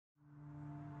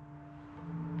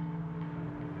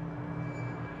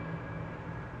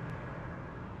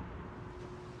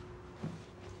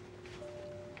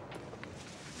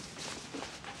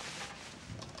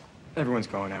Everyone's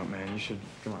going out, man. You should,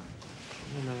 come on.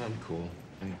 No, I'm cool.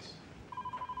 Thanks.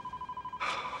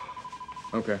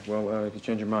 Okay, well, if you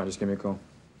change your mind, just give me a call.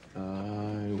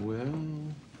 I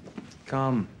will.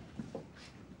 Come.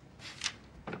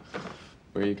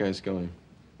 Where are you guys going?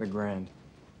 The Grand.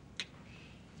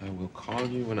 I will call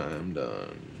you when I am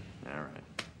done. All right.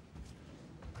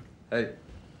 Hey,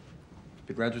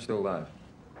 be glad you're still alive.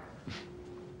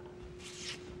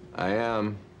 I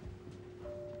am.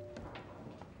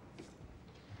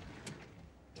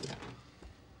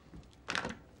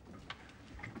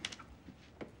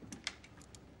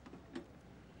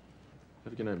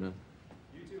 Have a good night, man.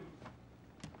 You too.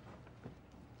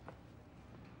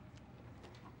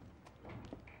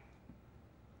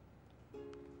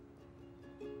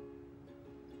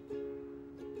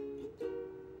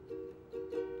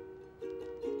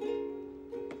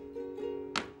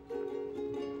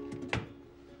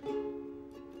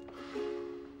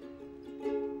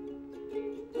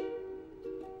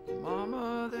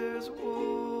 Mama, there's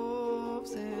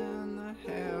wolves in the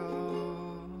house.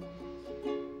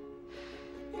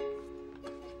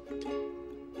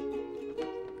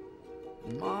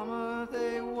 Mama,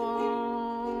 they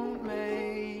won't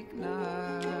make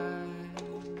night.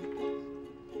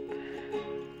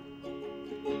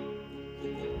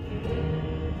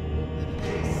 The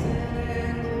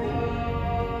pacing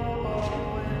low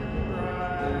and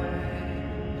bright.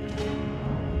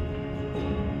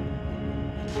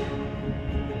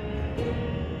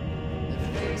 The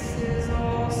faces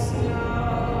all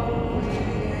snowy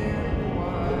and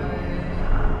white.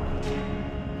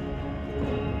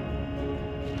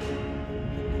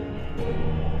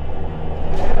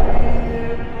 Bury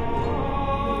their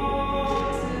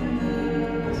bones in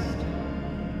the stone.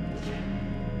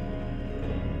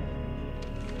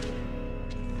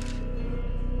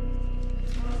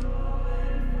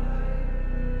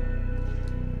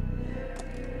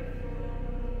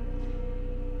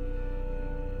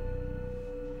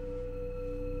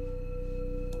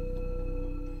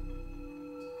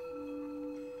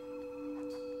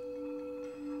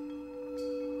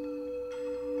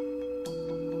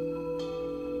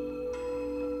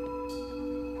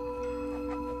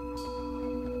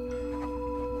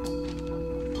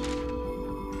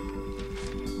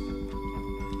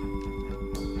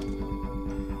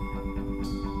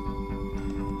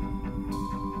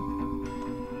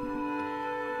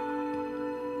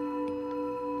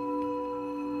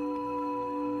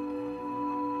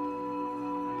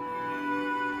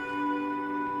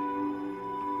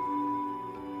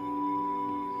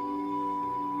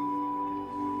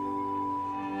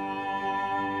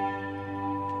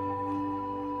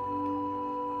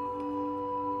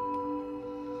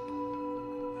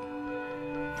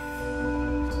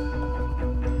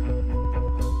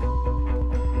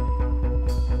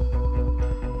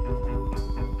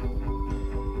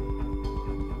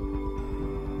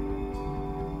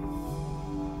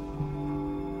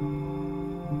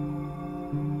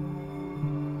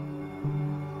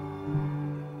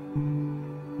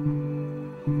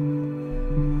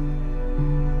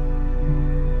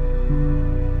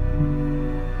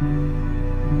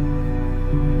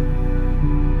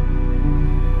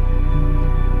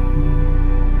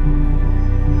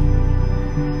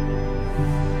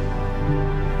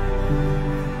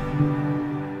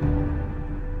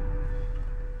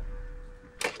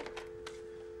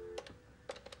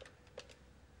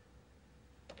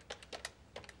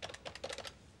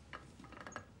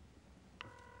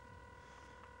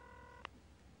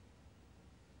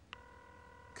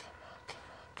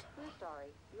 Sorry,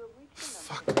 you have reached the number.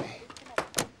 Fuck me.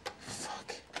 Fuck.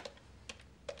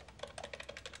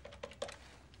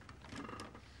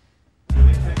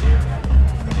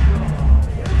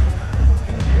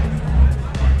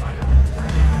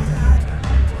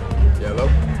 Yeah, hello?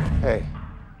 Hey.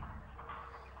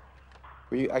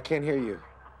 I can't hear you.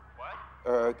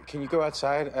 What? Can you go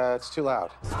outside? It's too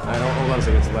loud. I don't hold on a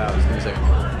second, it's loud. Just give me a second.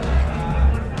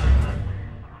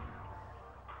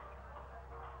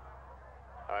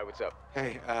 All right, what's up?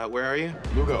 Hey, where are you?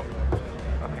 Lugo.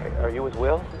 Okay, are you with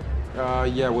Will?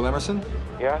 Yeah, Will Emerson?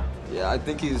 Yeah? Yeah, I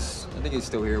think he's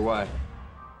still here. Why?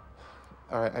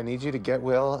 All right, I need you to get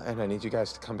Will, and I need you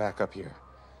guys to come back up here.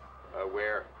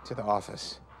 Where? To the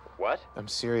office. What? I'm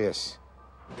serious.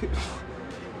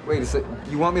 Wait a sec.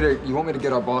 You want me to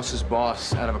get our boss's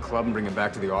boss out of a club and bring him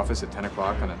back to the office at 10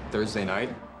 o'clock on a Thursday night?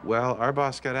 Well, our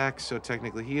boss got axed, so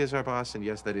technically he is our boss, and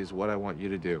yes, that is what I want you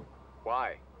to do.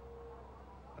 Why?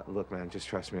 Look, man, just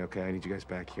trust me, okay? I need you guys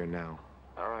back here now.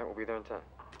 All right, we'll be there in 10.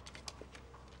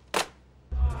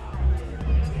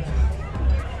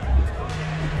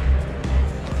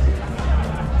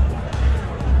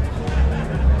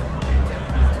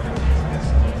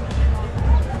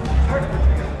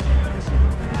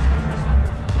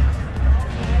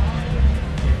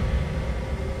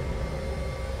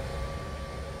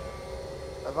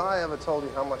 I ever told you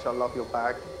how much I love your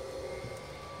bag?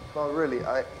 No, really.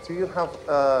 Do you have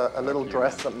a little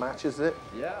dress that matches it?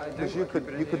 Yeah, I do. Because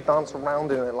you could dance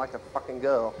around in it like a fucking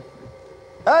girl.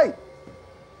 Hey!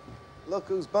 Look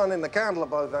who's burning the candle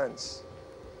at both ends.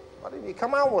 Why didn't you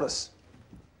come out with us?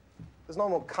 There's no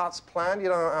more cuts planned. You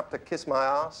don't have to kiss my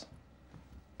ass.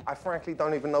 I frankly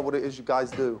don't even know what it is you guys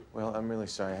do. Well, I'm really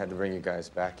sorry I had to bring you guys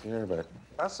back here, but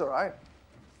That's all right.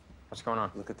 What's going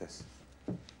on? look at this.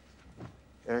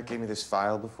 Eric gave me this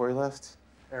file before he left.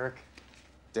 Eric.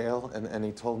 Dale, and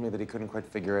he told me that he couldn't quite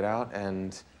figure it out,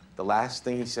 and the last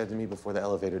thing he said to me before the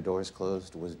elevator doors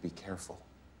closed was, "Be careful."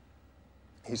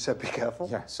 He said, be careful?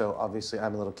 Yeah, so obviously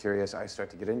I'm a little curious. I start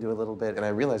to get into it a little bit, and I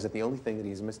realize that the only thing that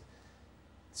he's missed,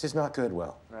 this is not good,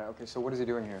 Will. Right, okay, so what is he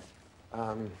doing here?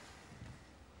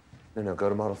 No, go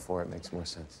to Model 4. It makes more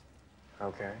sense.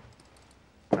 Okay.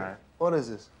 All right. What is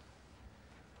this?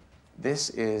 This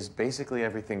is basically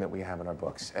everything that we have in our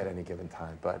books at any given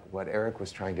time. But what Eric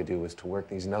was trying to do was to work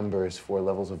these numbers for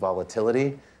levels of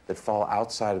volatility that fall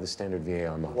outside of the standard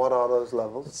VAR model. What are those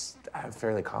levels? It's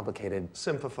fairly complicated.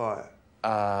 Simplify it.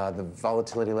 The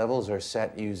volatility levels are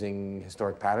set using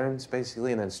historic patterns,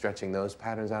 basically, and then stretching those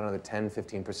patterns out another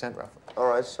 10–15% roughly. All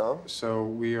right, so? So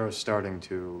we are starting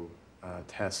to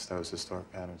test those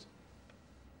historic patterns.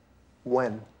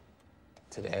 When?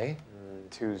 Today,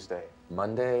 Tuesday.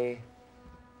 Monday,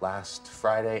 last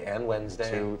Friday and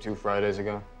Wednesday. Two Fridays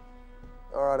ago.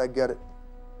 All right, I get it.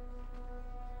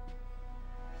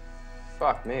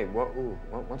 Fuck me.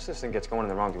 Once this thing gets going in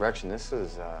the wrong direction, this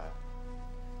is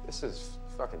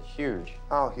fucking huge.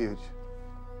 How huge?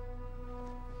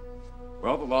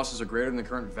 Well, the losses are greater than the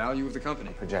current value of the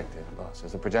company. Projected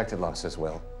losses. The projected losses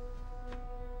will.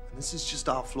 And this is just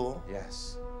our floor?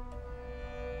 Yes.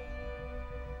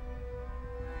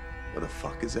 Where the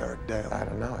fuck is Eric Dale? I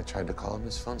don't know. I tried to call him.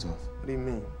 His phone's off. What do you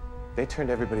mean? They turned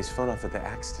everybody's phone off at the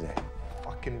Axe today.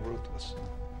 Fucking ruthless.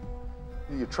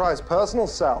 You try his personal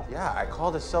cell. Yeah, I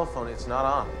called his cell phone. It's not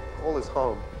on. Call his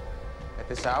home. At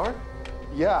this hour?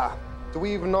 Yeah. Do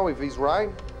we even know if he's right?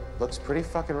 Looks pretty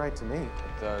fucking right to me.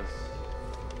 It does.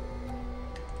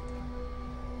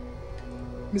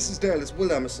 Mrs. Dale, it's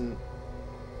Will Emerson.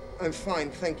 I'm fine,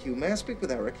 thank you. May I speak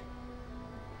with Eric?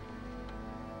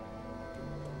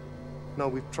 No,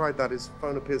 we've tried that. His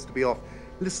phone appears to be off.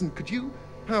 Listen, could you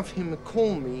have him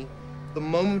call me the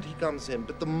moment he comes in,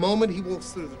 but the moment he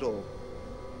walks through the door?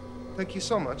 Thank you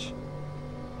so much.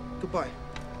 Goodbye.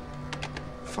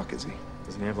 Fuck is he?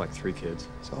 Doesn't he have like 3 kids?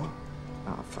 So?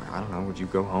 Oh, fuck, I don't know. Would you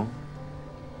go home?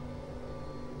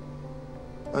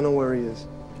 I know where he is.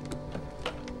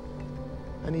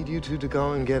 I need you two to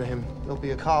go and get him. There'll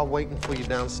be a car waiting for you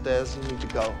downstairs. You need to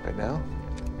go. Right now?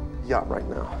 Yeah, right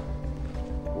now.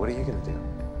 What are you gonna do?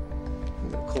 I'm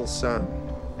gonna call Sam.